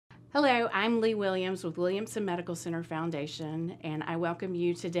Hello, I'm Lee Williams with Williamson Medical Center Foundation, and I welcome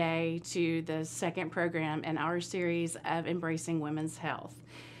you today to the second program in our series of Embracing Women's Health.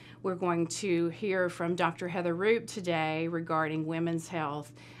 We're going to hear from Dr. Heather Rupe today regarding women's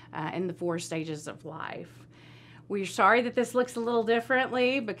health in the 4 stages of life. We're sorry that this looks a little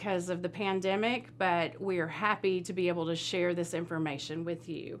differently because of the pandemic, but we are happy to be able to share this information with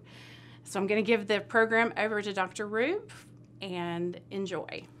you. So I'm going to give the program over to Dr. Rupe, and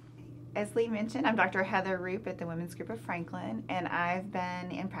enjoy. As Lee mentioned, I'm Dr. Heather Rupe at the Women's Group of Franklin, and I've been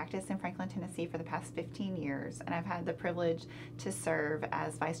in practice in Franklin, Tennessee for the past 15 years, and I've had the privilege to serve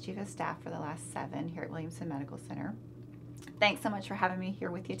as Vice Chief of Staff for the last 7 here at Williamson Medical Center. Thanks so much for having me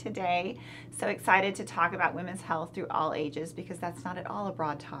here with you today. So excited to talk about women's health through all ages because that's not at all a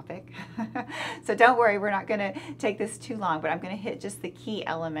broad topic. So don't worry, we're not going to take this too long, but I'm going to hit just the key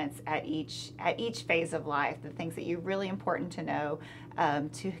elements at each phase of life, the things that are really important to know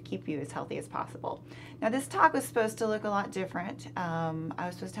to keep you as healthy as possible. Now this talk was supposed to look a lot different. I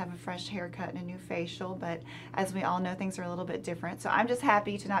was supposed to have a fresh haircut and a new facial, but as we all know, things are a little bit different. So I'm just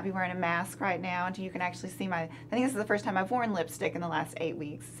happy to not be wearing a mask right now until you can actually see I think this is the first time I've worn lipstick in the last 8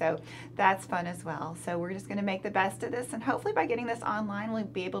 weeks, so that's fun as well. So we're just going to make the best of this, and hopefully by getting this online we'll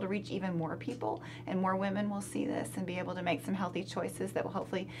be able to reach even more people, and more women will see this and be able to make some healthy choices that will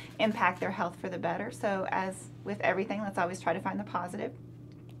hopefully impact their health for the better. So as with everything, let's always try to find the positive.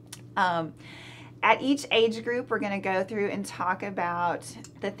 At each age group, we're going to go through and talk about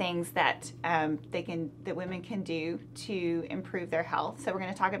the things that women can do to improve their health. So we're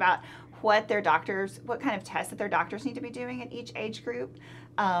going to talk about what kind of tests that their doctors need to be doing at each age group,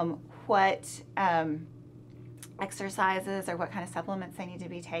 what exercises or what kind of supplements they need to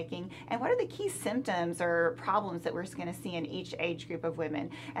be taking, and what are the key symptoms or problems that we're going to see in each age group of women.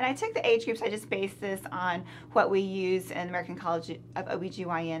 And I took the age groups, I just based this on what we use in the American College of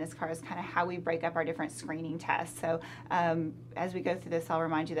OBGYN as far as kind of how we break up our different screening tests. So as we go through this, I'll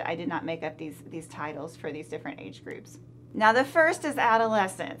remind you that I did not make up these titles for these different age groups. Now the first is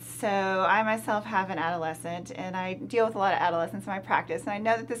adolescence. So I myself have an adolescent, and I deal with a lot of adolescents in my practice, and I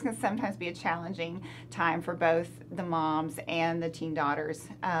know that this can sometimes be a challenging time for both the moms and the teen daughters.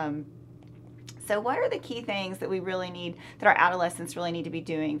 So what are the key things that that our adolescents really need to be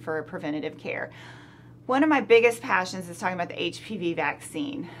doing for preventative care? One of my biggest passions is talking about the HPV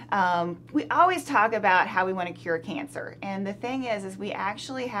vaccine. We always talk about how we want to cure cancer, and the thing is we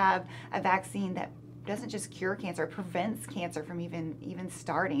actually have a vaccine that doesn't just cure cancer, it prevents cancer from even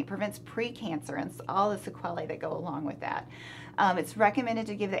starting. It prevents pre-cancer and all the sequelae that go along with that. It's recommended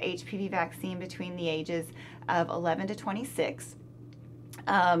to give the HPV vaccine between the ages of 11 to 26.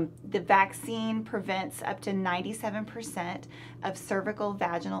 The vaccine prevents up to 97% of cervical,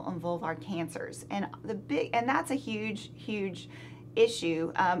 vaginal, and vulvar cancers, and that's a huge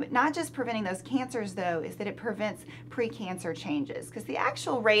issue. Not just preventing those cancers, though, is that it prevents pre-cancer changes, because the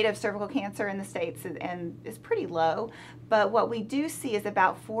actual rate of cervical cancer in the States is pretty low, but what we do see is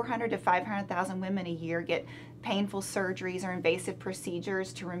about 400 to 500,000 women a year get painful surgeries or invasive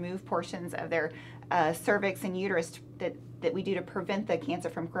procedures to remove portions of their cervix and uterus that we do to prevent the cancer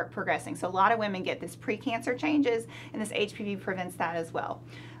from progressing. So a lot of women get this pre-cancer changes, and this HPV prevents that as well.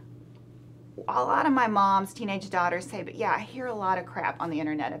 A lot of my mom's teenage daughters say, but yeah, I hear a lot of crap on the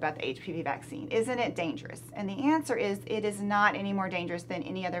internet about the HPV vaccine. Isn't it dangerous? And the answer is it is not any more dangerous than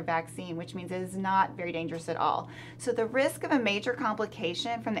any other vaccine, which means it is not very dangerous at all. So the risk of a major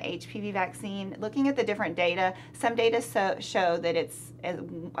complication from the HPV vaccine, looking at the different data, some data show that it's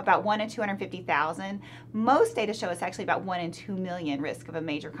about 1 in 250,000. Most data show it's actually about 1 in 2 million risk of a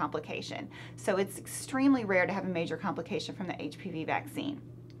major complication. So it's extremely rare to have a major complication from the HPV vaccine.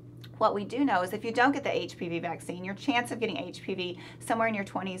 What we do know is if you don't get the HPV vaccine, your chance of getting HPV somewhere in your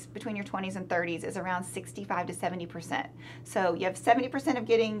 20s, between your 20s and 30s, is around 65 to 70%. So you have 70% of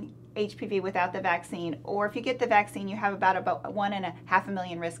getting HPV without the vaccine, or if you get the vaccine, you have about 1.5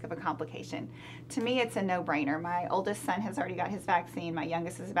 million risk of a complication. To me, it's a no-brainer. My oldest son has already got his vaccine. My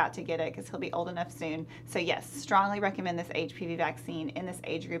youngest is about to get it because he'll be old enough soon. So yes, strongly recommend this HPV vaccine in this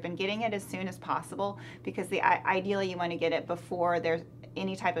age group and getting it as soon as possible, because ideally you want to get it before there's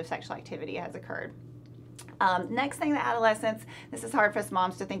any type of sexual activity has occurred. Next thing, the adolescents. This is hard for us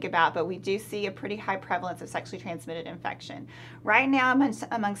moms to think about, but we do see a pretty high prevalence of sexually transmitted infection. Right now,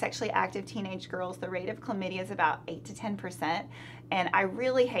 among sexually active teenage girls, the rate of chlamydia is about 8 to 10%. And I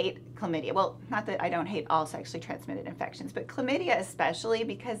really hate chlamydia. Well, not that I don't hate all sexually transmitted infections, but chlamydia especially,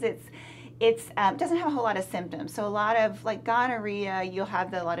 because It doesn't have a whole lot of symptoms. So a lot of like gonorrhea, you'll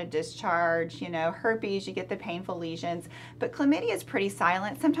have a lot of discharge, herpes, you get the painful lesions, but chlamydia is pretty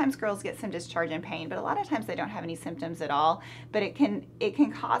silent. Sometimes girls get some discharge and pain, but a lot of times they don't have any symptoms at all. But it can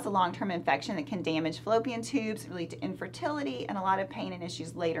cause a long-term infection that can damage fallopian tubes, lead to infertility, and a lot of pain and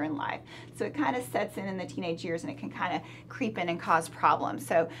issues later in life. So it kind of sets in the teenage years, and it can kind of creep in and cause problems.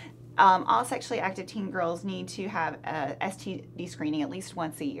 So all sexually active teen girls need to have a STD screening at least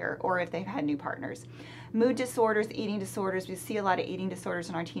once a year, or if they've had new partners. Mood disorders, eating disorders, we see a lot of eating disorders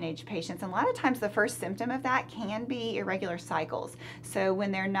in our teenage patients, and a lot of times the first symptom of that can be irregular cycles. So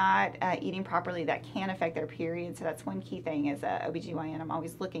when they're not eating properly, that can affect their period. So that's one key thing as a OBGYN I'm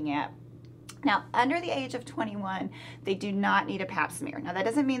always looking at. Now, under the age of 21, they do not need a pap smear. Now, that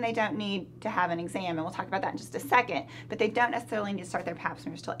doesn't mean they don't need to have an exam, and we'll talk about that in just a second, but they don't necessarily need to start their pap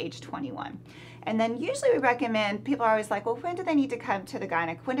smears till age 21. And then usually we recommend, people are always like, well, when do they need to come to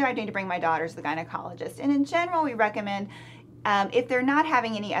the when do I need to bring my daughters to the gynecologist? And in general, we recommend if they're not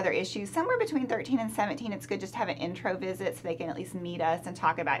having any other issues, somewhere between 13 and 17, it's good just to have an intro visit so they can at least meet us and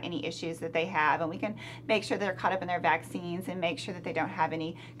talk about any issues that they have. And we can make sure they're caught up in their vaccines and make sure that they don't have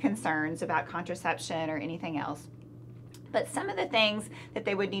any concerns about contraception or anything else. But some of the things that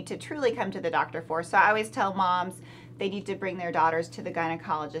they would need to truly come to the doctor for. So I always tell moms they need to bring their daughters to the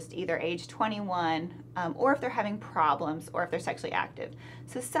gynecologist either age 21 or if they're having problems or if they're sexually active.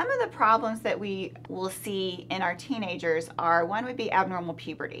 So some of the problems that we will see in our teenagers are, one would be abnormal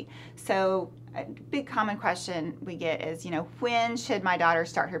puberty. So a big common question we get is, when should my daughter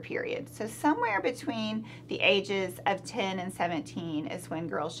start her period? So somewhere between the ages of 10 and 17 is when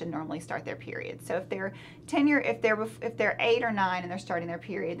girls should normally start their period. So if they're 8 or 9 and they're starting their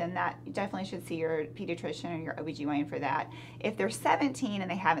period, then that you definitely should see your pediatrician or your OBGYN for that. If they're 17 and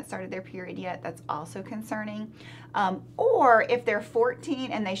they haven't started their period yet, that's also concerning. Or if they're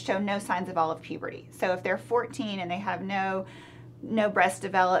 14 and they show no signs of olive puberty. So if they're 14 and they have no breast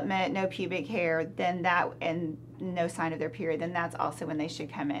development, no pubic hair, then and no sign of their period, then that's also when they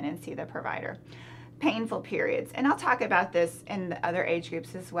should come in and see the provider. Painful periods, and I'll talk about this in the other age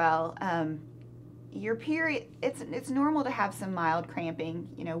groups as well. Your period, it's normal to have some mild cramping.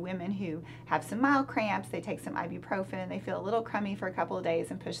 Women who have some mild cramps, they take some ibuprofen, they feel a little crummy for a couple of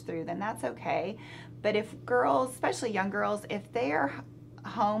days and push through, then that's okay. But if girls, especially young girls, if they are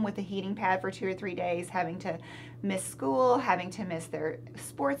home with a heating pad for 2 or 3 days, having to miss school, having to miss their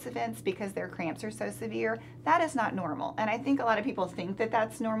sports events because their cramps are so severe, that is not normal. And I think a lot of people think that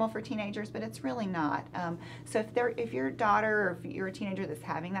that's normal for teenagers, but it's really not. So if your daughter or if you're a teenager that's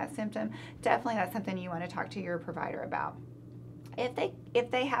having that symptom, definitely that's something you want to talk to your provider about.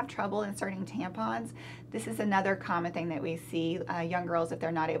 If they have trouble inserting tampons, this is another common thing that we see, young girls, if they're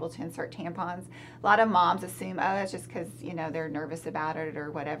not able to insert tampons. A lot of moms assume, oh, it's just because, they're nervous about it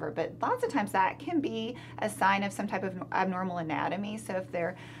or whatever, but lots of times that can be a sign of some type of abnormal anatomy. So if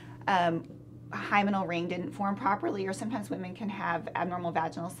their hymenal ring didn't form properly, or sometimes women can have abnormal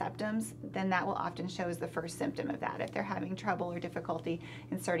vaginal septums, then that will often show as the first symptom of that. If they're having trouble or difficulty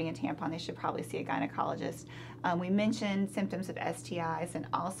inserting a tampon, they should probably see a gynecologist. We mentioned symptoms of STIs and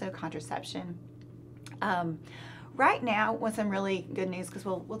also contraception. Right now, with some really good news, because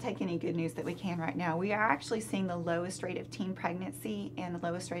we'll take any good news that we can right now, we are actually seeing the lowest rate of teen pregnancy and the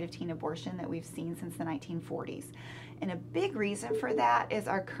lowest rate of teen abortion that we've seen since the 1940s. And a big reason for that is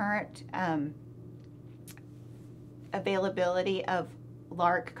our current availability of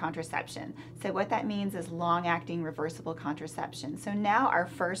LARC contraception. So what that means is long-acting reversible contraception. So now our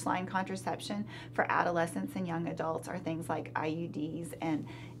first-line contraception for adolescents and young adults are things like IUDs and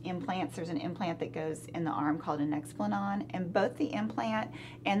implants. There's an implant that goes in the arm called an Nexplanon, and both the implant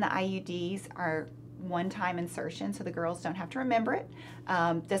and the IUDs are one-time insertion, so the girls don't have to remember it.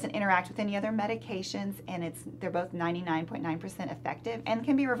 Doesn't interact with any other medications, and they're both 99.9% effective and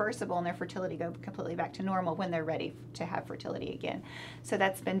can be reversible, and their fertility go completely back to normal when they're ready to have fertility again. So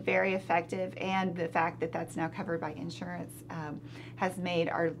that's been very effective, and the fact that that's now covered by insurance has made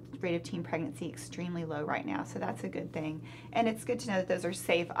our rate of teen pregnancy extremely low right now. So that's a good thing, and it's good to know that those are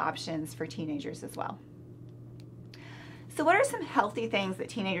safe options for teenagers as well. So what are some healthy things that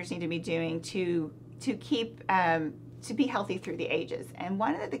teenagers need to be doing to keep to be healthy through the ages? And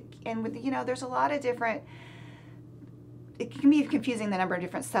there's a lot of different. It can be confusing, the number of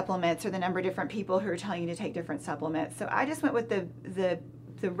different supplements or the number of different people who are telling you to take different supplements. So I just went with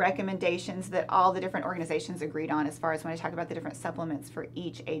the recommendations that all the different organizations agreed on as far as when I talk about the different supplements for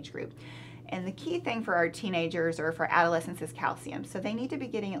each age group. And the key thing for our teenagers or for adolescents is calcium. So they need to be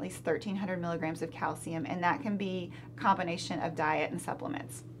getting at least 1,300 milligrams of calcium, and that can be a combination of diet and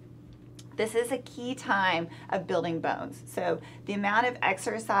supplements. This is a key time of building bones. So the amount of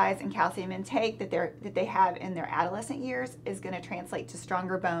exercise and calcium intake that they have in their adolescent years is going to translate to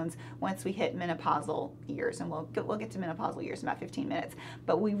stronger bones once we hit menopausal years. And we'll get to menopausal years in about 15 minutes.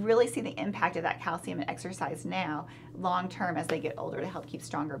 But we really see the impact of that calcium and exercise now, long term, as they get older, to help keep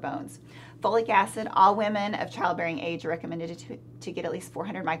stronger bones. Folic acid, all women of childbearing age are recommended to get at least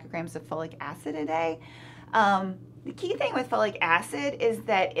 400 micrograms of folic acid a day. The key thing with folic acid is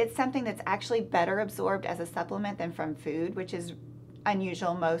that it's something that's actually better absorbed as a supplement than from food, which is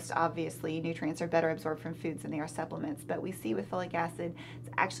unusual. Most obviously nutrients are better absorbed from foods than they are supplements, but we see with folic acid it's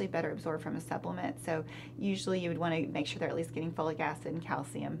actually better absorbed from a supplement. So usually you would want to make sure they're at least getting folic acid and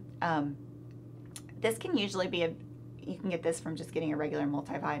calcium. This can usually be you can get this from just getting a regular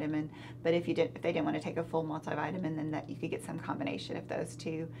multivitamin, but if they didn't want to take a full multivitamin, then that you could get some combination of those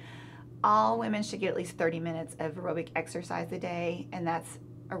two. All women should get at least 30 minutes of aerobic exercise a day, and that's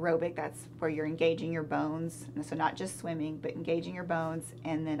aerobic, that's where you're engaging your bones, and so not just swimming, but engaging your bones,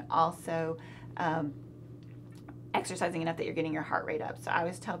 and then also exercising enough that you're getting your heart rate up. So I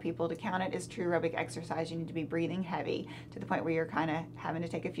always tell people to count it as true aerobic exercise. You need to be breathing heavy to the point where you're kind of having to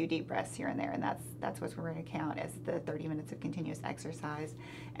take a few deep breaths here and there, and that's what we're going to count as the 30 minutes of continuous exercise.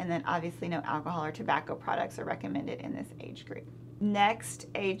 And then obviously no alcohol or tobacco products are recommended in this age group. Next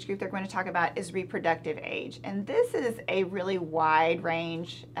age group they're going to talk about is reproductive age, and this is a really wide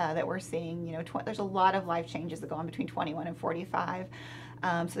range that we're seeing. You know, there's a lot of life changes that go on between 21 and 45.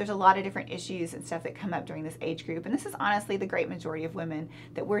 So there's a lot of different issues and stuff that come up during this age group, and this is honestly the great majority of women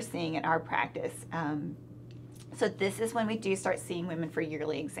that we're seeing in our practice. So this is when we do start seeing women for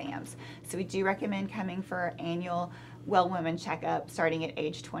yearly exams. So we do recommend coming for our annual Well Woman checkup starting at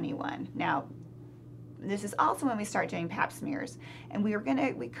age 21. Now, this is also when we start doing pap smears, and we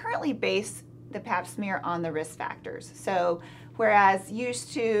currently base the pap smear on the risk factors. So whereas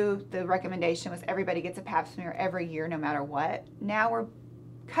used to the recommendation was everybody gets a pap smear every year no matter what, now we're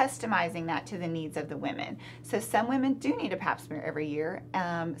customizing that to the needs of the women. So some women do need a pap smear every year.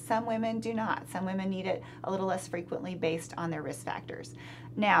 Some women do not. Some women need it a little less frequently based on their risk factors.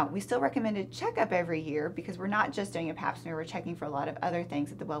 Now, we still recommend a checkup every year because we're not just doing a pap smear, we're checking for a lot of other things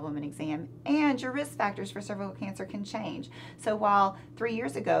at the Well Woman exam, and your risk factors for cervical cancer can change. So while 3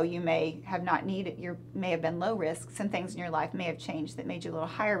 years ago you may have been low risk, some things in your life may have changed that made you a little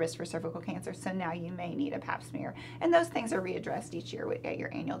higher risk for cervical cancer, so now you may need a pap smear. And those things are readdressed each year at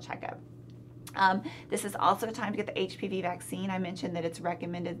your annual checkup. This is also a time to get the HPV vaccine. I mentioned that it's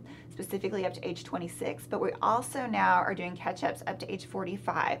recommended specifically up to age 26, but we also now are doing catch-ups up to age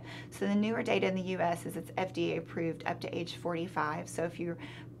 45. So the newer data in the U.S. is it's FDA approved up to age 45. So if you're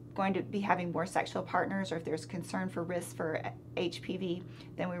going to be having more sexual partners, or if there's concern for risk for HPV,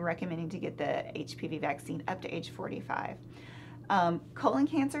 then we're recommending to get the HPV vaccine up to age 45. Colon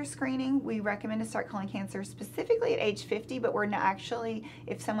cancer screening, we recommend to start colon cancer specifically at age 50, but we're not actually,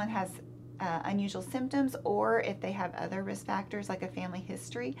 if someone has unusual symptoms or if they have other risk factors like a family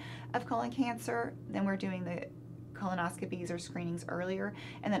history of colon cancer, then we're doing the colonoscopies or screenings earlier.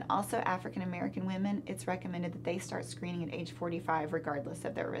 And then also African American women, it's recommended that they start screening at age 45 regardless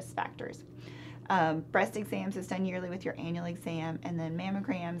of their risk factors. Breast exams is done yearly with your annual exam, and then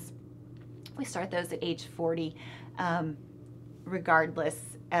mammograms, we start those at age 40 regardless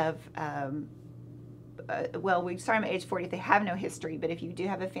of we start them at age 40 if they have no history, but if you do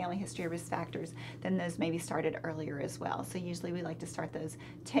have a family history of risk factors, then those may be started earlier as well. So usually we like to start those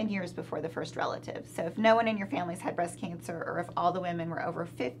 10 years before the first relative. So if no one in your family's had breast cancer, or if all the women were over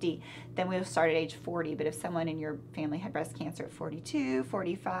 50, then we'll start at age 40. But if someone in your family had breast cancer at 42,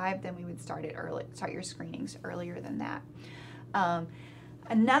 45, then we would start your screenings earlier than that.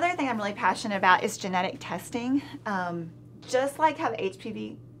 Another thing I'm really passionate about is genetic testing. Just like how the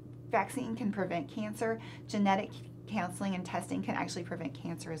HPV vaccine can prevent cancer, genetic counseling and testing can actually prevent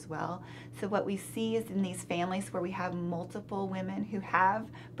cancer as well. So what we see is in these families where we have multiple women who have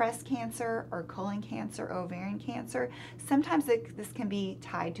breast cancer or colon cancer or ovarian cancer, sometimes this can be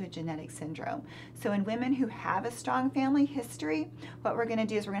tied to a genetic syndrome. So in women who have a strong family history, what we're going to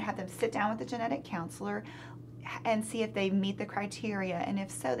do is we're going to have them sit down with a genetic counselor and see if they meet the criteria, and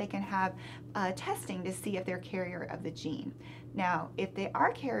if so, they can have testing to see if they're carrier of the gene. Now, if they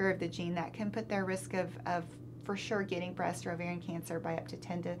are carrier of the gene, that can put their risk of for sure getting breast or ovarian cancer by up to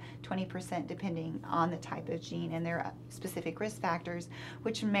 10 to 20% depending on the type of gene and their specific risk factors,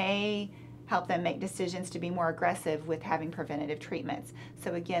 which may help them make decisions to be more aggressive with having preventative treatments.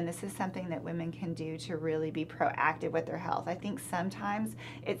 So again, this is something that women can do to really be proactive with their health. I think sometimes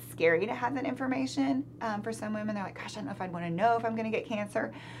it's scary to have that information. For some women, they're like, gosh, I don't know if I'd want to know if I'm going to get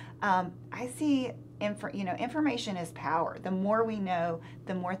cancer. I see information is power. The more we know,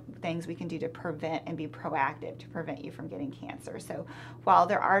 the more things we can do to prevent and be proactive to prevent you from getting cancer. So while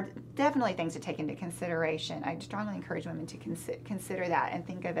there are definitely things to take into consideration, I strongly encourage women to consider that and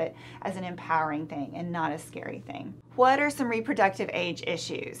think of it as an empowering thing and not a scary thing. What are some reproductive age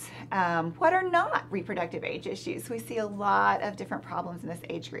issues? What are not reproductive age issues? We see a lot of different problems in this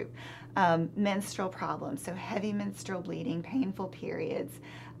age group. Menstrual problems, so heavy menstrual bleeding, painful periods,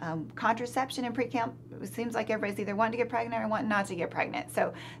 contraception and pre-camp. It seems like everybody's either wanting to get pregnant or wanting not to get pregnant.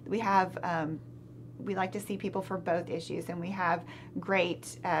 So we have, we like to see people for both issues, and we have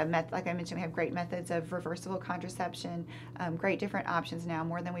great, like I mentioned, we have great methods of reversible contraception, great different options now,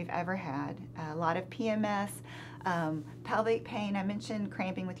 more than we've ever had. A lot of PMS, pelvic pain. I mentioned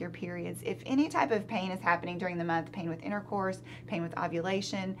cramping with your periods. If any type of pain is happening during the month, pain with intercourse, pain with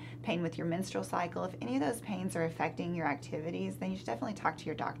ovulation, pain with your menstrual cycle, if any of those pains are affecting your activities, then you should definitely talk to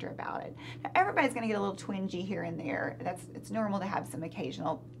your doctor about it. Now, everybody's going to get a little twingy here and there. It's normal to have some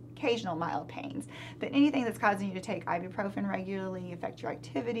occasional mild pains, but anything that's causing you to take ibuprofen regularly, affect your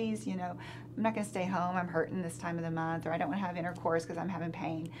activities, I'm not going to stay home, I'm hurting this time of the month, or I don't want to have intercourse because I'm having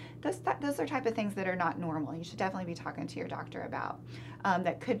pain. Those are type of things that are not normal. You should definitely be talking to your doctor about.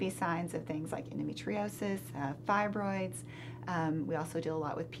 That could be signs of things like endometriosis, fibroids. We also deal a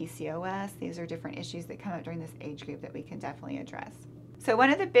lot with PCOS. These are different issues that come up during this age group that we can definitely address. So one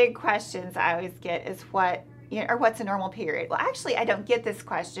of the big questions I always get is what's a normal period? Well, actually, I don't get this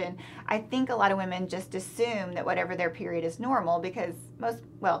question. I think a lot of women just assume that whatever their period is normal because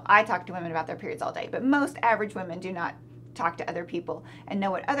I talk to women about their periods all day, but most average women do not talk to other people and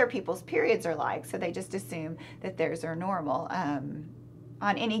know what other people's periods are like, so they just assume that theirs are normal.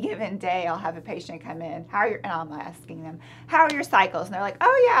 On any given day, I'll have a patient come in, and I'm asking them, how are your cycles? And they're like,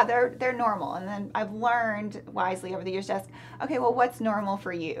 oh yeah, they're normal. And then I've learned wisely over the years to ask, okay, well, what's normal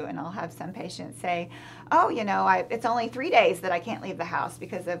for you? And I'll have some patients say, oh, it's only 3 days that I can't leave the house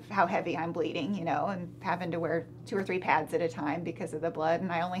because of how heavy I'm bleeding, and having to wear 2 or 3 pads at a time because of the blood.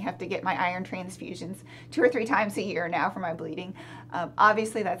 And I only have to get my iron transfusions 2 or 3 times a year now for my bleeding.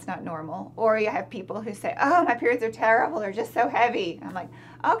 Obviously, that's not normal. Or you have people who say, oh, my periods are terrible. They're just so heavy. And I'm like,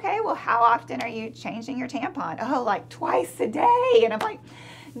 okay, well, how often are you changing your tampon? Oh, like twice a day. And I'm like,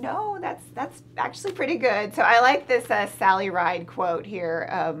 no, that's actually pretty good. So I like this Sally Ride quote here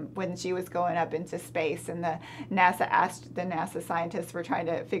when she was going up into space, and the NASA scientists were trying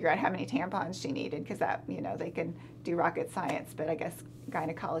to figure out how many tampons she needed, because that, they can do rocket science, but I guess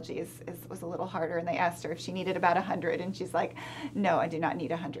gynecology was a little harder, and they asked her if she needed about 100, and she's like, no, I do not need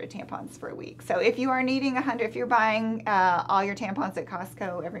 100 tampons for a week. So if you are needing 100, if you're buying all your tampons at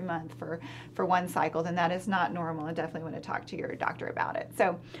Costco every month for one cycle, then that is not normal, and definitely want to talk to your doctor about it.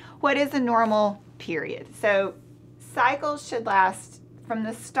 So what is a normal period? So cycles should last from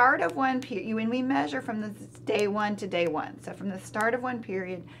the start of one period, when we measure from the day 1 to day 1. So from the start of one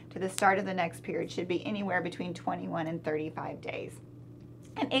period to the start of the next period should be anywhere between 21 and 35 days.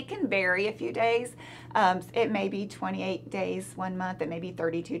 And it can vary a few days. It may be 28 days 1 month, it may be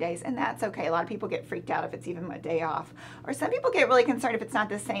 32 days, and that's okay. A lot of people get freaked out if it's even a day off. Or some people get really concerned if it's not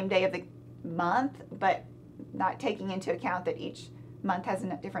the same day of the month, but not taking into account that each month has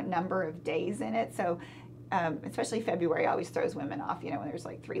a different number of days in it. So especially February always throws women off, when there's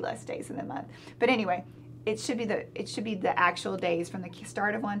like 3 less days in the month. But anyway, it should be the actual days from the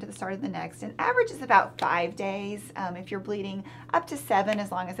start of one to the start of the next. And average is about 5 days. If you're bleeding, up to 7,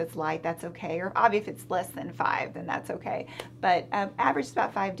 as long as it's light, that's okay. Or obviously if it's less than 5, then that's okay. But average is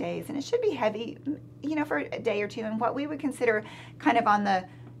about 5 days, and it should be heavy, for a day or two. And what we would consider kind of on the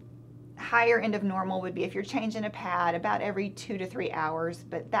higher end of normal would be if you're changing a pad about every 2 to 3 hours,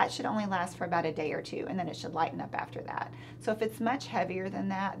 but that should only last for about a day or 2, and then it should lighten up after that. So if it's much heavier than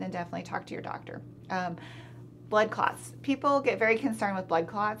that, then definitely talk to your doctor. Blood clots. People get very concerned with blood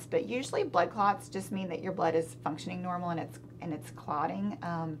clots, but usually blood clots just mean that your blood is functioning normal and it's clotting.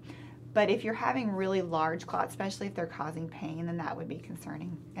 But if you're having really large clots, especially if they're causing pain, then that would be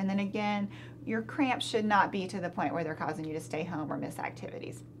concerning. And then again, your cramps should not be to the point where they're causing you to stay home or miss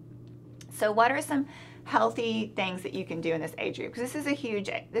activities. So what are some healthy things that you can do in this age group? Because this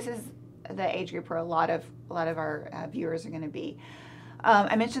is the age group where a lot of our viewers are going to be.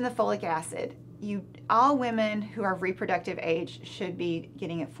 I mentioned the folic acid. All women who are of reproductive age should be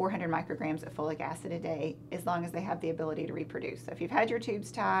getting at 400 micrograms of folic acid a day, as long as they have the ability to reproduce. So if you've had your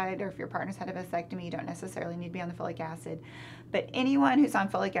tubes tied, or if your partner's had a vasectomy, you don't necessarily need to be on the folic acid. But anyone who's on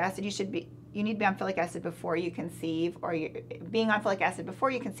folic acid, you need to be on folic acid before you conceive, or being on folic acid before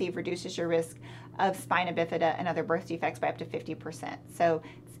you conceive reduces your risk of spina bifida and other birth defects by up to 50%. So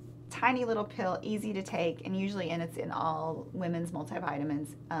tiny little pill, easy to take, and usually it's in all women's multivitamins.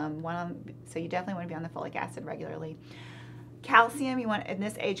 So you definitely want to be on the folic acid regularly. Calcium, you want in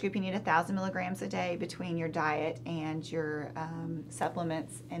this age group, you need 1,000 milligrams a day between your diet and your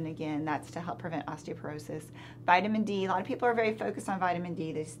supplements, and again, that's to help prevent osteoporosis. Vitamin D, a lot of people are very focused on vitamin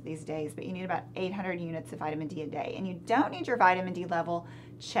D these days, but you need about 800 units of vitamin D a day, and you don't need your vitamin D level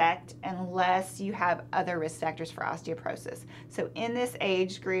checked unless you have other risk factors for osteoporosis. So in this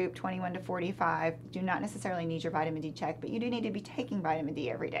age group, 21 to 45, do not necessarily need your vitamin D checked, but you do need to be taking vitamin D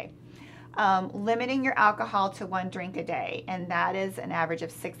every day. Limiting your alcohol to 1 drink a day, and that is an average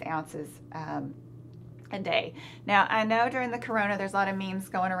of 6 ounces a day. Now, I know during the corona there's a lot of memes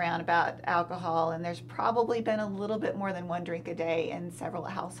going around about alcohol, and there's probably been a little bit more than 1 drink a day in several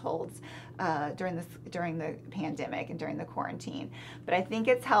households during the pandemic and during the quarantine. But I think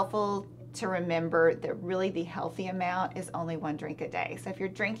it's helpful to remember that really the healthy amount is only 1 drink a day. So if you're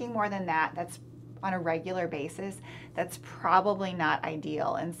drinking more than that, that's on a regular basis, that's probably not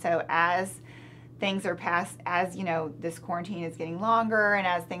ideal. And so as things are past, as you know, this quarantine is getting longer and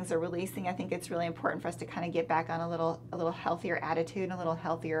as things are releasing, I think it's really important for us to kind of get back on a little healthier attitude and a little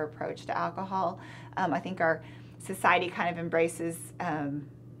healthier approach to alcohol. I think our society kind of embraces,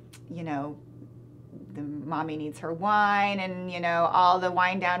 you know, the mommy needs her wine, and you know, all the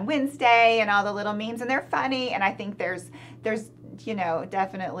wine down Wednesday and all the little memes, and they're funny, and I think there's you know,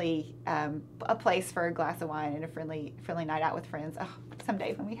 definitely a place for a glass of wine and a friendly night out with friends. Oh,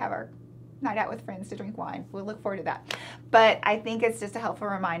 someday when we have our night out with friends to drink wine, we'll look forward to that. But I think it's just a helpful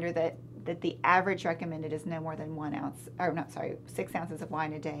reminder that the average recommended is no more than 6 ounces of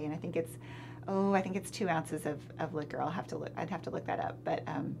wine a day, and I think it's 2 ounces of liquor. I'd have to look that up, but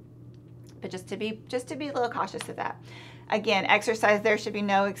just to be a little cautious of that. Again, exercise, there should be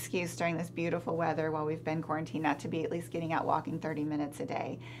no excuse during this beautiful weather while we've been quarantined not to be at least getting out walking 30 minutes a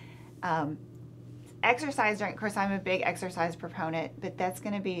day. Exercise during, of course, I'm a big exercise proponent, but that's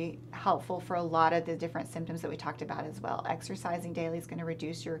going to be helpful for a lot of the different symptoms that we talked about as well. Exercising daily is going to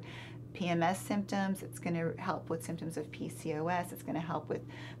reduce your PMS symptoms. It's going to help with symptoms of PCOS. It's going to help with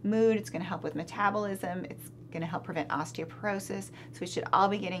mood. It's going to help with metabolism. It's going to help prevent osteoporosis. So we should all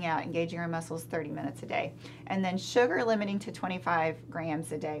be getting out, engaging our muscles 30 minutes a day. And then sugar limiting to 25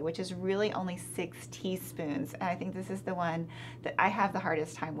 grams a day, which is really only 6 teaspoons. And I think this is the one that I have the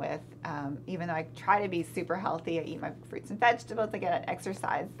hardest time with. Even though I try to be super healthy, I eat my fruits and vegetables, I get an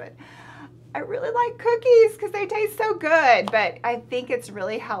exercise, but I really like cookies because they taste so good. But I think it's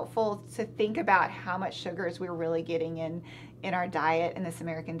really helpful to think about how much sugars we're really getting in our diet, in this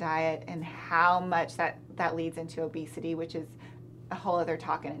American diet, and how much that leads into obesity, which is a whole other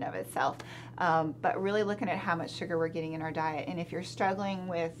talk in and of itself. But really looking at how much sugar we're getting in our diet. And if you're struggling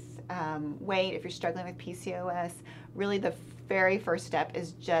with weight, if you're struggling with PCOS, really the very first step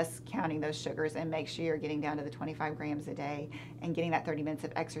is just counting those sugars and make sure you're getting down to the 25 grams a day and getting that 30 minutes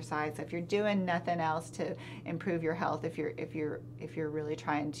of exercise. So if you're doing nothing else to improve your health, if you're really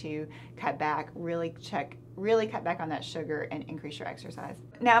trying to cut back, really cut back on that sugar and increase your exercise.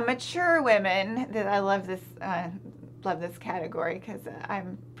 Now, mature women, I love this category because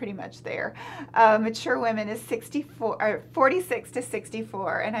I'm pretty much there. Mature women is 46 to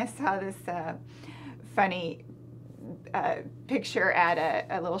 64, and I saw this funny picture at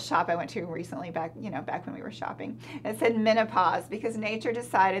a little shop I went to recently, back when we were shopping. It said menopause because nature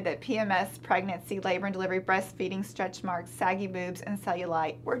decided that PMS, pregnancy, labor and delivery, breastfeeding, stretch marks, saggy boobs, and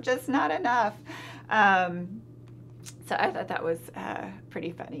cellulite were just not enough. So I thought that was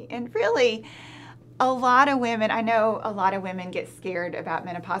pretty funny. And really, a lot of women, I know a lot of women get scared about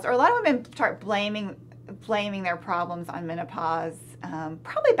menopause, or a lot of women start blaming their problems on menopause,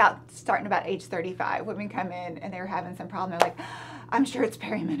 probably starting about age 35. Women come in and they're having some problem. They're like, I'm sure it's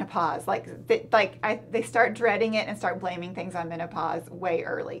perimenopause. They start dreading it and start blaming things on menopause way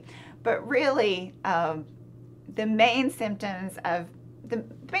early. But really, the main symptoms of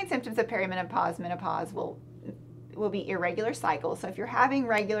perimenopause, menopause will be irregular cycles. So if you're having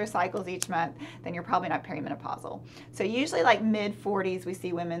regular cycles each month, then you're probably not perimenopausal. So usually like mid-40s, we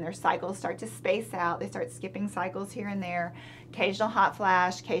see women, their cycles start to space out. They start skipping cycles here and there. Occasional hot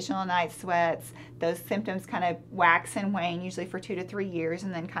flash, occasional night sweats. Those symptoms kind of wax and wane, usually for 2 to 3 years,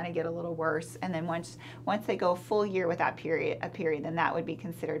 and then kind of get a little worse. And then once they go a full year without a period, then that would be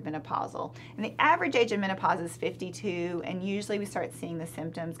considered menopausal. And the average age of menopause is 52, and usually we start seeing the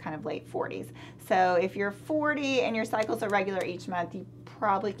symptoms kind of late 40s. So if you're 40 and your cycles are regular each month, you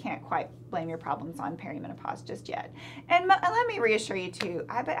probably can't quite blame your problems on perimenopause just yet. And let me reassure you too,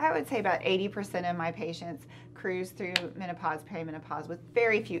 I would say about 80% of my patients cruise through menopause, perimenopause with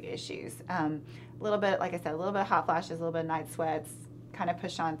very few issues. A little bit, like I said, a little bit of hot flashes, a little bit of night sweats, kind of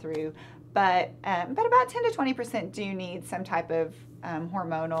push on through. But about 10 to 20% do need some type of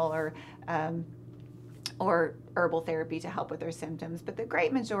hormonal or herbal therapy to help with their symptoms. But the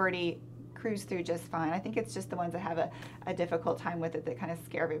great majority cruise through just fine. I think it's just the ones that have a difficult time with it that kind of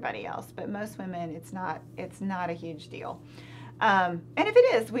scare everybody else. But most women, it's not a huge deal. And if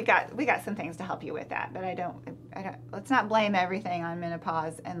it is, we got some things to help you with that. But I don't. Let's not blame everything on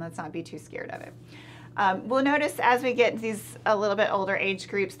menopause, and let's not be too scared of it. We'll notice as we get these a little bit older age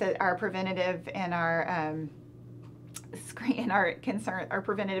groups that our preventative and our our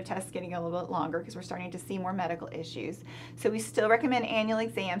preventative tests getting a little bit longer because we're starting to see more medical issues. So we still recommend annual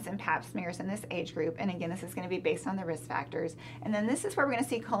exams and pap smears in this age group. And again, this is going to be based on the risk factors. And then this is where we're going to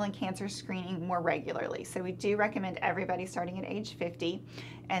see colon cancer screening more regularly. So we do recommend everybody starting at age 50,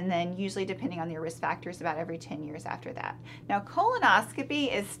 and then usually depending on your risk factors about every 10 years after that. Now,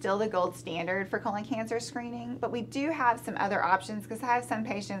 colonoscopy is still the gold standard for colon cancer screening, but we do have some other options because I have some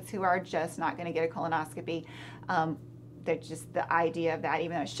patients who are just not going to get a colonoscopy. They're just the idea of that,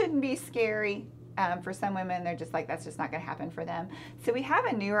 even though it shouldn't be scary, for some women, they're just like, that's just not going to happen for them. So we have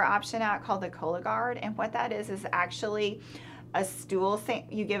a newer option out called the Cologuard, and what that is actually a stool.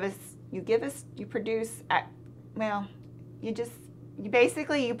 You produce,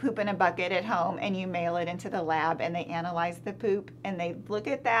 you poop in a bucket at home and you mail it into the lab, and they analyze the poop and they look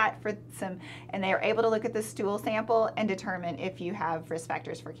at that and they are able to look at the stool sample and determine if you have risk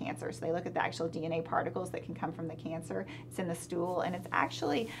factors for cancer. So they look at the actual DNA particles that can come from the cancer. It's in the stool, and it's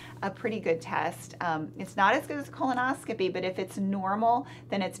actually a pretty good test. It's not as good as colonoscopy, but if it's normal,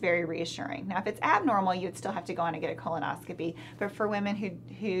 then it's very reassuring. Now, if it's abnormal, you'd still have to go on and get a colonoscopy. But for women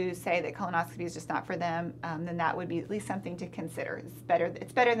who say that colonoscopy is just not for them, then that would be at least something to consider.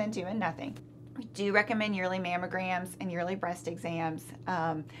 It's better than doing nothing. We do recommend yearly mammograms and yearly breast exams.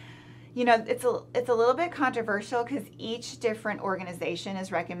 It's a little bit controversial because each different organization is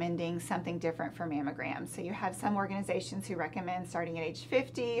recommending something different for mammograms. So you have some organizations who recommend starting at age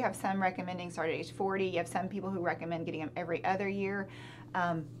 50, you have some recommending starting at age 40, you have some people who recommend getting them every other year.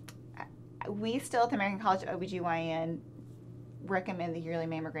 We still at the American College of OBGYN recommend the yearly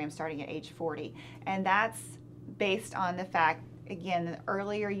mammogram starting at age 40, and that's based on the fact, again, the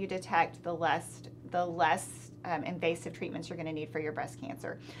earlier you detect, the less invasive treatments you're going to need for your breast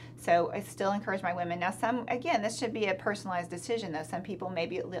cancer. So I still encourage my women. Now, this should be a personalized decision, though. Some people may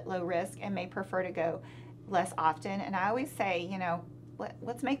be at low risk and may prefer to go less often. And I always say,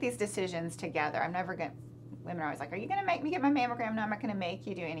 let's make these decisions together. Women are always like, are you going to make me get my mammogram? No, I'm not going to make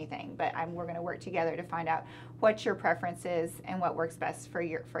you do anything, but we're going to work together to find out what your preference is and what works best for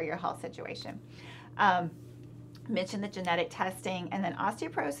your health situation. Mentioned the genetic testing, and then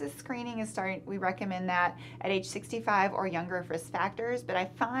osteoporosis screening is starting. We recommend that at age 65 or younger of risk factors, but I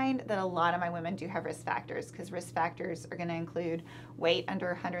find that a lot of my women do have risk factors because risk factors are going to include weight under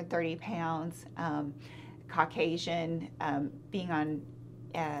 130 pounds, Caucasian, being on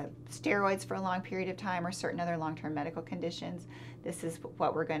steroids for a long period of time, or certain other long-term medical conditions. This is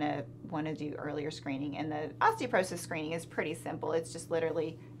what we're going to want to do earlier screening. And the osteoporosis screening is pretty simple. It's just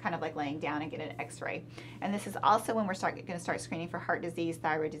literally kind of like laying down and get an x-ray. And this is also when we're going to start screening for heart disease,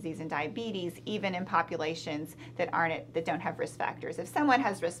 thyroid disease, and diabetes, even in populations that don't have risk factors. If someone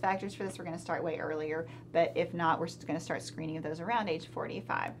has risk factors for this, we're going to start way earlier. But if not, we're going to start screening of those around age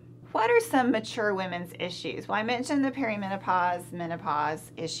 45. What are some mature women's issues? Well, I mentioned the perimenopause,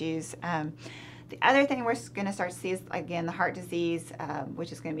 menopause issues. The other thing we're going to start to see is, again, the heart disease,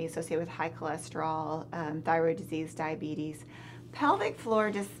 which is going to be associated with high cholesterol, thyroid disease, diabetes. Pelvic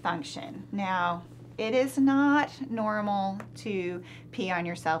floor dysfunction. Now, it is not normal to pee on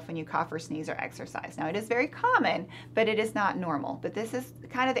yourself when you cough or sneeze or exercise. Now, it is very common, but it is not normal. But this is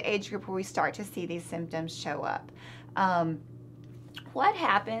kind of the age group where we start to see these symptoms show up. What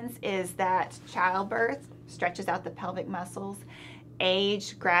happens is that childbirth stretches out the pelvic muscles.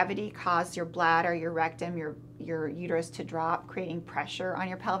 Age, gravity cause your bladder, your rectum, your uterus to drop, creating pressure on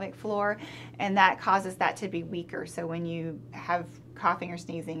your pelvic floor, and that causes that to be weaker. So when you have coughing or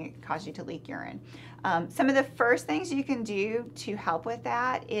sneezing, it causes you to leak urine. Some of the first things you can do to help with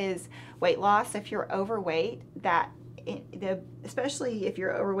that is weight loss. If you're overweight, especially if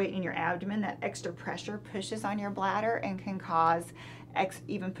you're overweight in your abdomen, that extra pressure pushes on your bladder and can cause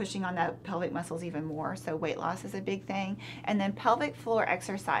even pushing on that pelvic muscles even more. So weight loss is a big thing. And then pelvic floor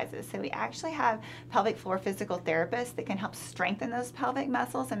exercises. So we actually have pelvic floor physical therapists that can help strengthen those pelvic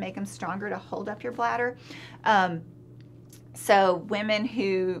muscles and make them stronger to hold up your bladder. So women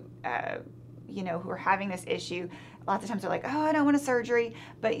who are having this issue, Lots of times they're like, oh, I don't want a surgery.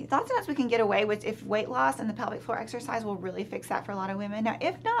 But lots of times we can get away with if weight loss and the pelvic floor exercise will really fix that for a lot of women. Now,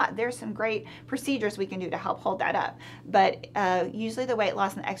 if not, there's some great procedures we can do to help hold that up. But usually the weight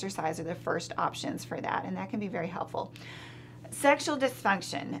loss and the exercise are the first options for that, and that can be very helpful. Sexual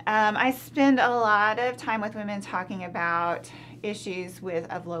dysfunction. I spend a lot of time with women talking about issues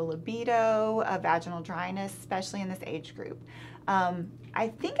of low libido, of vaginal dryness, especially in this age group. I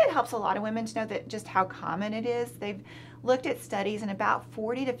think it helps a lot of women to know that just how common it is. They've looked at studies, and about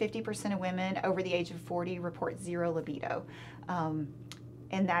 40 to 50% of women over the age of 40 report zero libido. And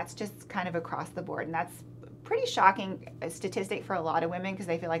that's just kind of across the board. And that's a pretty shocking statistic for a lot of women because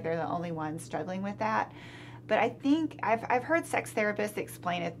they feel like they're the only ones struggling with that. But I think I've heard sex therapists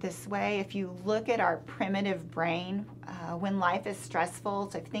explain it this way. If you look at our primitive brain, when life is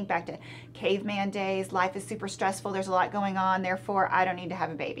stressful, so if you think back to caveman days, life is super stressful, there's a lot going on, therefore I don't need to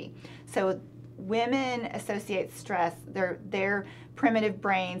have a baby. So women associate stress, their primitive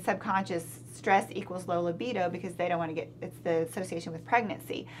brain, subconscious stress equals low libido because they don't want to get, it's the association with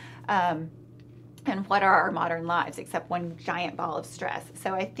pregnancy. And what are our modern lives except one giant ball of stress?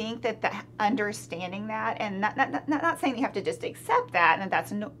 So I think that understanding that, and not saying that you have to just accept that and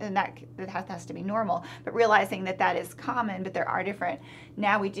that has to be normal, but realizing that that is common. But there are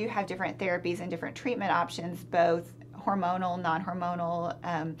now we do have different therapies and different treatment options, both hormonal,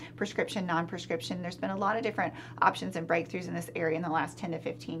 non-hormonal, prescription, non-prescription. There's been a lot of different options and breakthroughs in this area in the last 10 to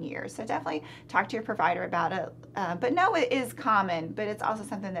 15 years. So definitely talk to your provider about it. But no, it is common, but it's also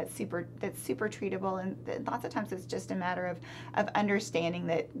something that's super treatable, and lots of times it's just a matter of understanding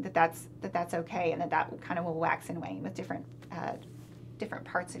that's okay, and that kind of will wax and wane with different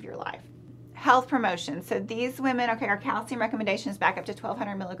parts of your life. Health promotion. So these women, okay, our calcium recommendation is back up to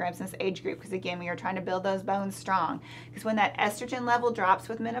 1,200 milligrams in this age group because, again, we are trying to build those bones strong. Because when that estrogen level drops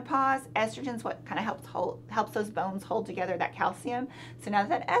with menopause, estrogen is what kind of helps those bones hold together, that calcium. So now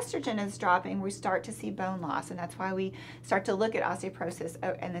that estrogen is dropping, we start to see bone loss, and that's why we start to look at osteoporosis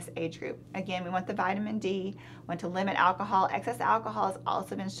in this age group. Again, we want the vitamin D, want to limit alcohol. Excess alcohol has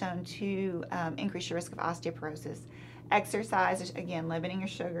also been shown to increase your risk of osteoporosis. Exercise, again, limiting your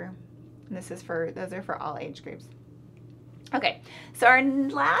sugar. And those are for all age groups. Okay, so our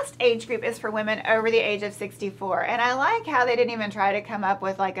last age group is for women over the age of 64. And I like how they didn't even try to come up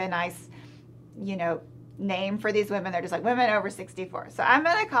with like a nice, name for these women. They're just like women over 64. So I'm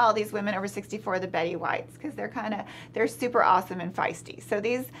going to call these women over 64 the Betty Whites because they're super awesome and feisty.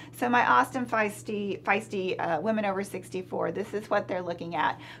 So my awesome feisty women over 64, this is what they're looking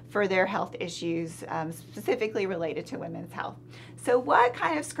at for their health issues, specifically related to women's health. So what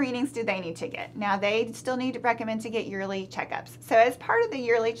kind of screenings do they need to get? Now, they still need to recommend to get yearly checkups. So as part of the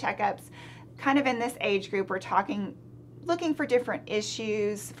yearly checkups, kind of in this age group, we're looking for different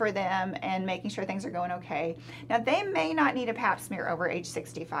issues for them and making sure things are going okay. Now, they may not need a pap smear over age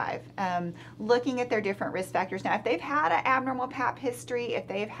 65. Looking at their different risk factors. Now, if they've had an abnormal pap history, if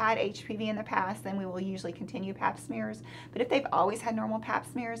they've had HPV in the past, then we will usually continue pap smears. But if they've always had normal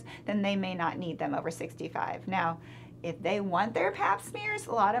pap smears, then they may not need them over 65. Now, if they want their pap smears,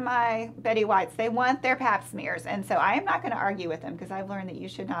 a lot of my Betty Whites, they want their pap smears. And so I am not going to argue with them because I've learned that you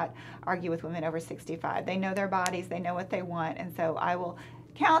should not argue with women over 65. They know their bodies, they know what they want, and so I will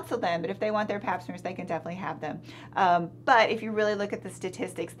counsel them, but if they want their pap smears, they can definitely have them. But if you really look at the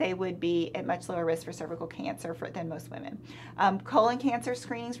statistics, they would be at much lower risk for cervical cancer than most women. Colon cancer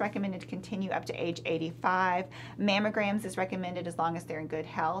screenings recommended to continue up to age 85. Mammograms is recommended as long as they're in good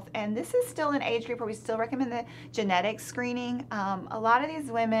health. And this is still an age group where we still recommend the genetic screening. A lot of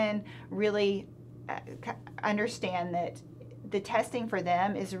these women really understand that the testing for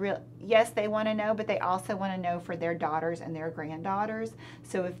them is real. Yes, they want to know, but they also want to know for their daughters and their granddaughters.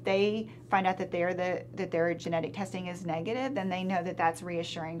 So if they find out that their genetic testing is negative, then they know that that's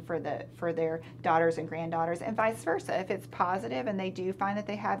reassuring for their daughters and granddaughters, and vice versa. If it's positive and they do find that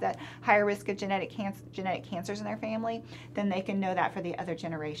they have that higher risk of genetic cancers in their family, then they can know that for the other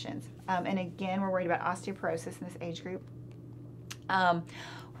generations. And again, we're worried about osteoporosis in this age group.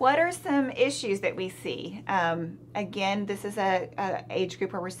 What are some issues that we see? Again, this is a age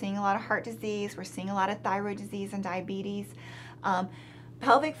group where we're seeing a lot of heart disease, we're seeing a lot of thyroid disease and diabetes.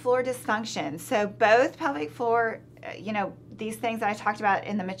 Pelvic floor dysfunction. So both pelvic floor, these things that I talked about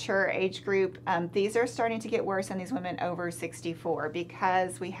in the mature age group, these are starting to get worse in these women over 64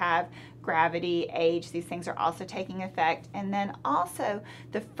 because we have gravity, age, these things are also taking effect. And then also,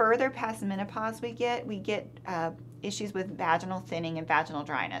 the further past menopause we get issues with vaginal thinning and vaginal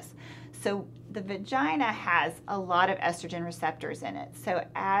dryness. So the vagina has a lot of estrogen receptors in it. So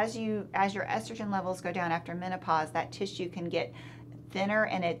as your estrogen levels go down after menopause, that tissue can get thinner,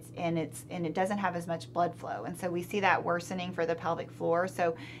 and it doesn't have as much blood flow, and so we see that worsening for the pelvic floor.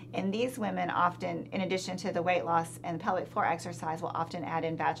 So in these women, often in addition to the weight loss and pelvic floor exercise, will often add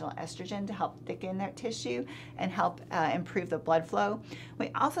in vaginal estrogen to help thicken that tissue and help improve the blood flow. We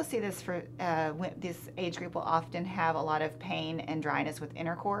also see this for this age group will often have a lot of pain and dryness with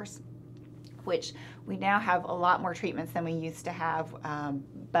intercourse, which we now have a lot more treatments than we used to have,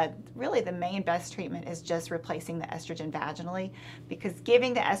 but really the main best treatment is just replacing the estrogen vaginally, because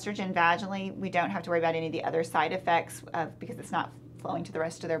giving the estrogen vaginally, we don't have to worry about any of the other side effects because it's not flowing to the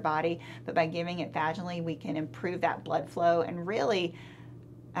rest of their body, but by giving it vaginally, we can improve that blood flow, and really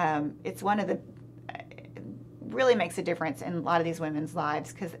it's one of the really makes a difference in a lot of these women's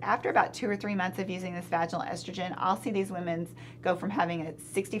lives, because after about 2 or 3 months of using this vaginal estrogen, I'll see these women go from having a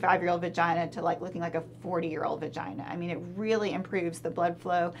 65-year-old vagina to like looking like a 40-year-old vagina. I mean, it really improves the blood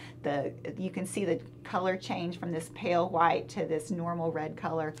flow. You can see the color change from this pale white to this normal red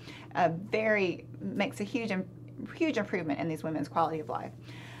color. Makes a huge improvement in these women's quality of life.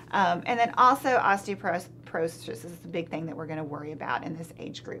 And then also osteoporosis is the big thing that we're going to worry about in this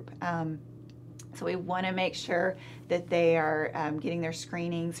age group. So we want to make sure that they are getting their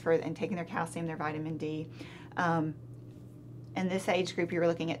screenings and taking their calcium, their vitamin D. In this age group, you're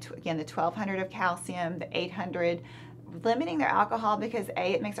looking at, again, the 1,200 of calcium, the 800, limiting their alcohol because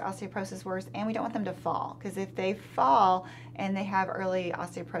it makes their osteoporosis worse, and we don't want them to fall, because if they fall and they have early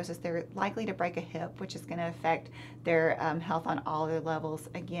osteoporosis, they're likely to break a hip, which is going to affect their health on all their levels.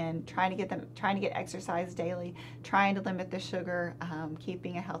 Again, trying to get exercise daily, trying to limit the sugar,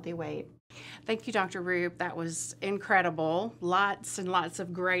 keeping a healthy weight. Thank you, Dr. Rupe. That was incredible. Lots and lots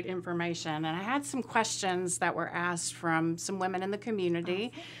of great information. And I had some questions that were asked from some women in the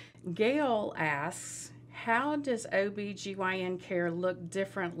community. Awesome. Gail asks, how does OB/GYN care look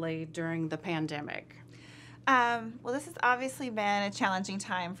differently during the pandemic? Well, this has obviously been a challenging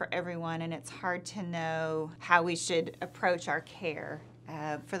time for everyone, and it's hard to know how we should approach our care.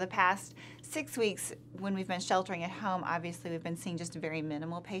 For the past 6 weeks, when we've been sheltering at home, obviously we've been seeing just very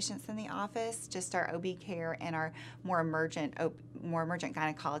minimal patients in the office, just our OB care and our more emergent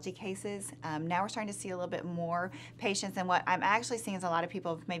gynecology cases. Now we're starting to see a little bit more patients, and what I'm actually seeing is a lot of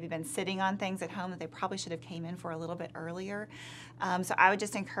people have maybe been sitting on things at home that they probably should have came in for a little bit earlier. So I would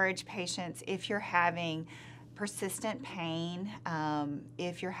just encourage patients, if you're having persistent pain,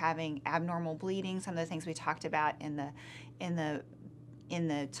 if you're having abnormal bleeding, some of the things we talked about in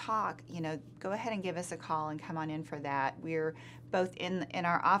the talk, go ahead and give us a call and come on in for that. We're both in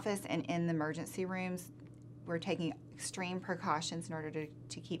our office and in the emergency rooms. We're taking extreme precautions in order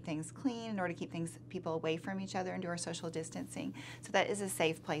to keep things clean, in order to keep people away from each other and do our social distancing. So that is a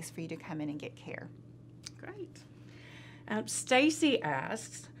safe place for you to come in and get care. Great. Stacy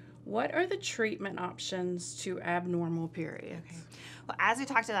asks, what are the treatment options to abnormal periods? Okay. Well, as we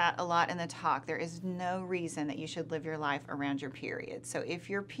talked about a lot in the talk, there is no reason that you should live your life around your period. So if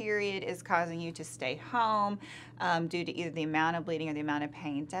your period is causing you to stay home due to either the amount of bleeding or the amount of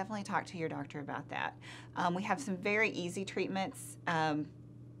pain, definitely talk to your doctor about that. We have some very easy treatments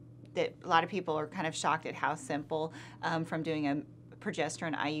that a lot of people are kind of shocked at how simple, from doing a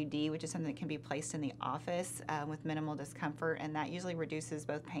progesterone IUD, which is something that can be placed in the office with minimal discomfort, and that usually reduces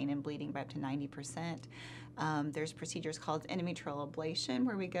both pain and bleeding by up to 90%. There's procedures called endometrial ablation,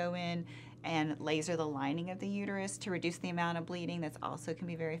 where we go in and laser the lining of the uterus to reduce the amount of bleeding. That's also can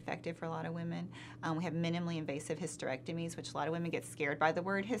be very effective for a lot of women. We have minimally invasive hysterectomies, which a lot of women get scared by the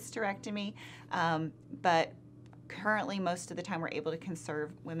word hysterectomy, but currently, most of the time, we're able to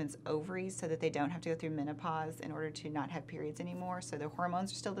conserve women's ovaries so that they don't have to go through menopause in order to not have periods anymore. So their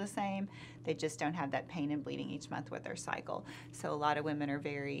hormones are still the same. They just don't have that pain and bleeding each month with their cycle. So a lot of women are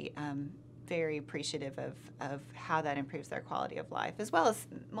very appreciative of how that improves their quality of life, as well as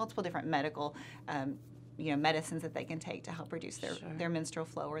multiple different medical medicines that they can take to help reduce their menstrual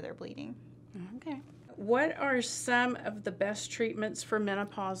flow or their bleeding. Okay. What are some of the best treatments for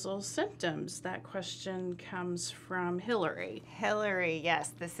menopausal symptoms? That question comes from Hillary. Hillary, yes,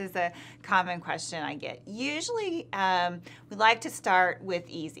 this is a common question I get. Usually, we like to start with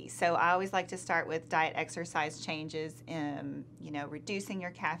easy. So I always like to start with diet exercise changes, reducing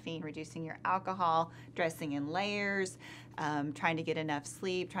your caffeine, reducing your alcohol, dressing in layers, trying to get enough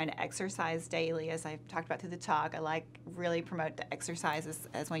sleep, trying to exercise daily. As I've talked about through the talk, I really promote the exercise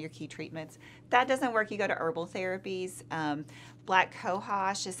as one of your key treatments. If that doesn't work, you go to herbal therapies. Black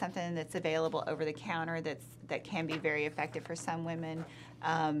cohosh is something that's available over the counter that can be very effective for some women.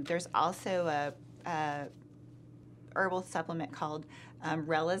 There's also a herbal supplement called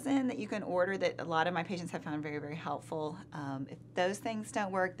Relazin that you can order that a lot of my patients have found very, very helpful. If those things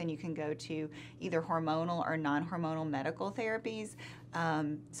don't work, then you can go to either hormonal or non-hormonal medical therapies.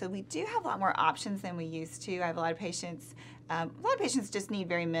 So we do have a lot more options than we used to. I have a lot of patients. A lot of patients just need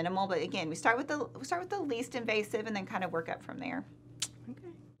very minimal, but again, we start with the least invasive and then kind of work up from there. Okay.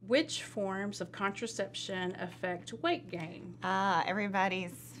 Which forms of contraception affect weight gain?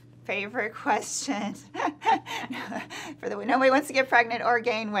 Everybody's favorite question. Nobody wants to get pregnant or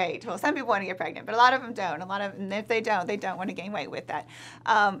gain weight. Well, some people want to get pregnant, but a lot of them don't. And if they don't want to gain weight with that.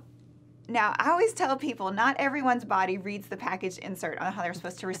 Now, I always tell people not everyone's body reads the package insert on how they're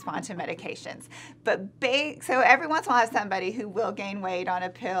supposed to respond to medications. So every once in a while, I have somebody who will gain weight on a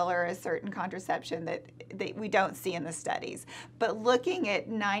pill or a certain contraception that we don't see in the studies. But looking at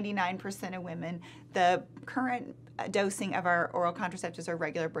 99% of women, the current dosing of our oral contraceptives or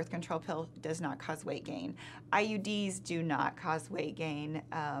regular birth control pill does not cause weight gain. IUDs do not cause weight gain.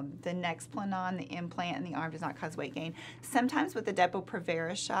 The Nexplanon, the implant in the arm, does not cause weight gain. Sometimes with the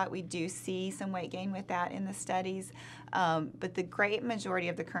Depo-Provera shot, we do see some weight gain with that in the studies. But the great majority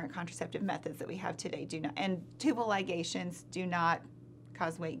of the current contraceptive methods that we have today do not, and tubal ligations do not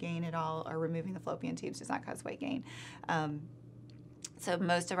cause weight gain at all, or removing the fallopian tubes does not cause weight gain. So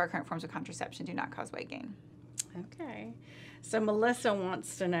most of our current forms of contraception do not cause weight gain. Okay. So Melissa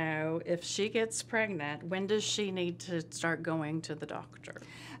wants to know, if she gets pregnant, when does she need to start going to the doctor?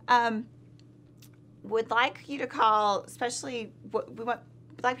 Would like you to call, especially we would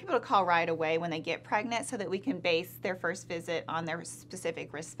like people to call right away when they get pregnant so that we can base their first visit on their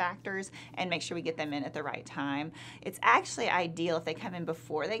specific risk factors and make sure we get them in at the right time. It's actually ideal if they come in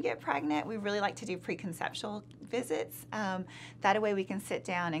before they get pregnant. We really like to do preconceptual visits. That way we can sit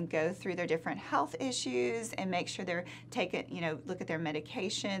down and go through their different health issues and make sure they're look at their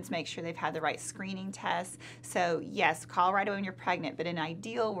medications, make sure they've had the right screening tests. So yes, call right away when you're pregnant, but in an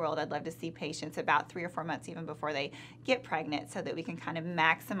ideal world, I'd love to see patients about 3 or 4 months even before they get pregnant so that we can kind of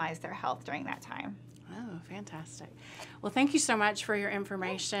maximize their health during that time. Oh, fantastic. Well, thank you so much for your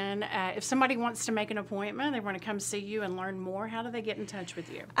information. If somebody wants to make an appointment, they want to come see you and learn more, how do they get in touch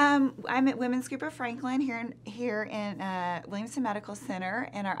with you? I'm at Women's Group of Franklin here in Williamson Medical Center,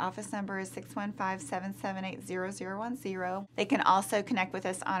 and our office number is 615-778-0010. They can also connect with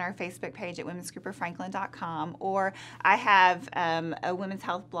us on our Facebook page at womensgroupofranklin.com, or I have a women's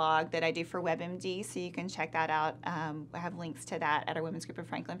health blog that I do for WebMD, so you can check that out. I have links to that at our Women's Group of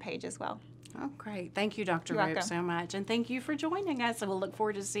Franklin page as well. Oh, great. Thank you, Dr. You're Rupe, welcome. so much. And thank you for joining us. And we'll look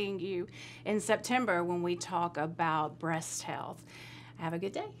forward to seeing you in September when we talk about breast health. Have a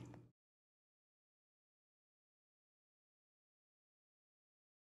good day.